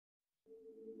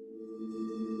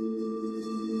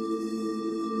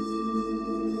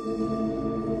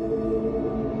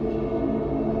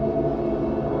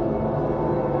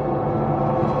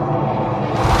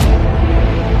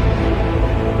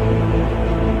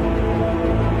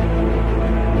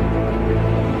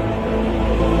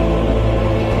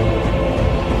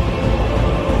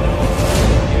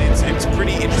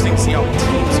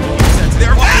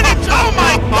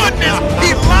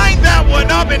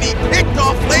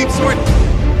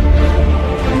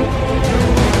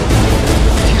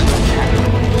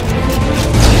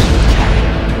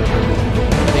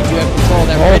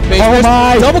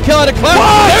Double kill out of Cloud.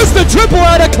 There's the triple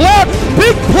out of Cloud.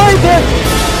 Big play there.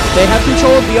 They have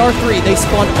control of the R3. They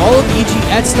spawn all of EG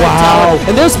at Snipe Tower.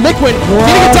 And there's Mikwen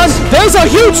getting it done. There's a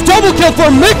huge double kill for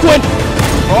Mikwen.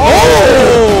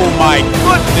 Oh my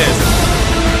goodness.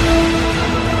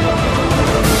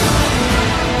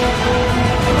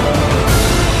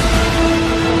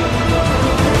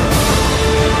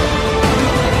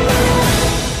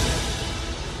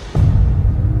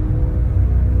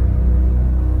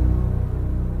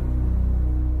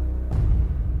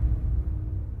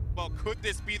 Could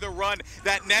this be the run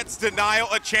that nets Denial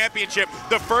a championship?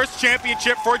 The first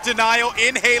championship for Denial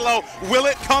in Halo. Will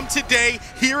it come today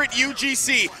here at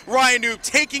UGC? Ryanoob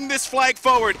taking this flag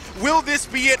forward. Will this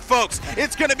be it, folks?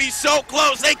 It's going to be so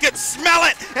close. They could smell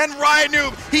it. And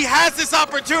Ryanoob, he has this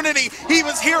opportunity. He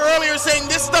was here earlier saying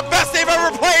this is the best they've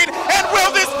ever played. And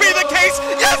will this be the case?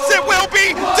 Yes, it will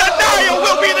be. Denial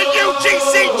will be the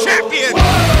UGC champion.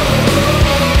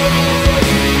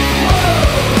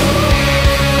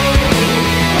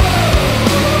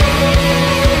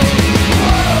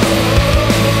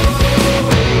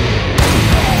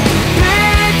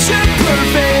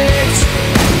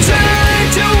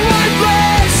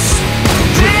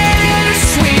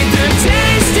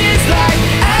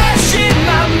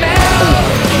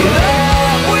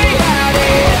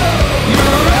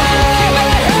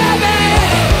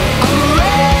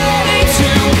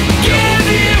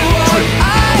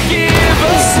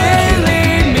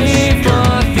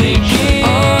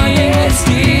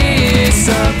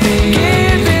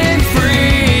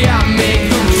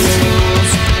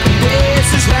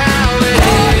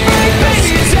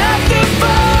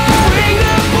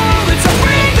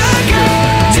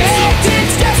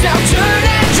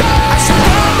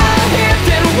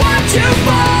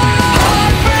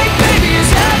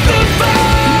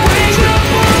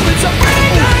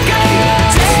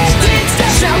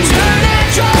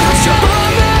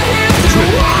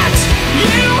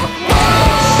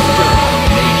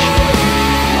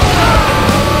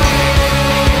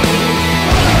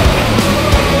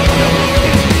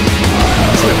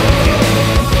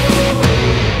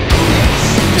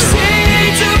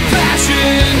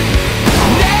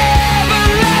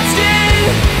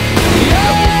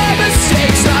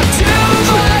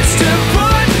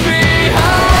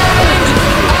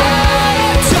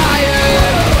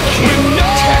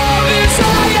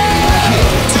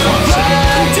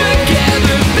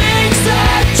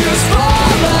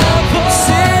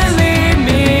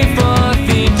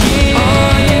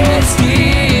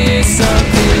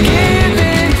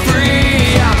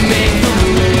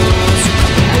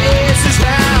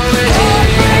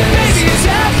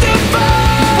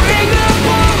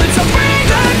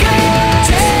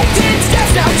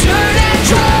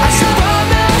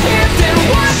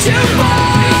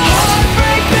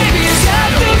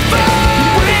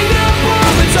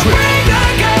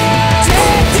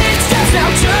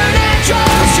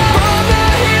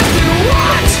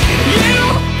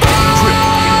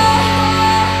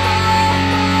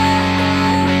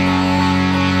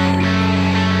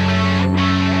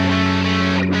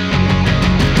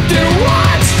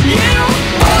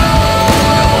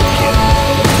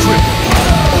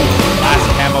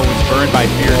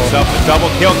 The double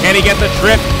kill. Can he get the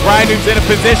trip? Ryanooob's in a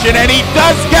position, and he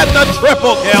does get the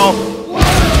triple kill. Oh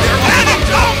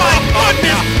my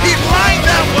goodness! He lined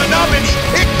that one up, and he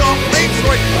kicked off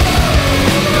Flamesword.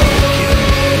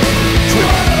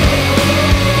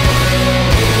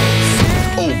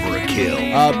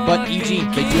 Overkill. But EG,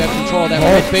 they do have control of that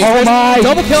red base.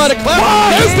 Double kill out of Cloud.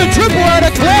 There's the triple out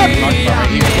of Cloud.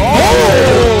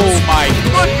 Oh my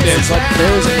goodness! But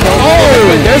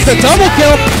there's the double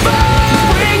kill.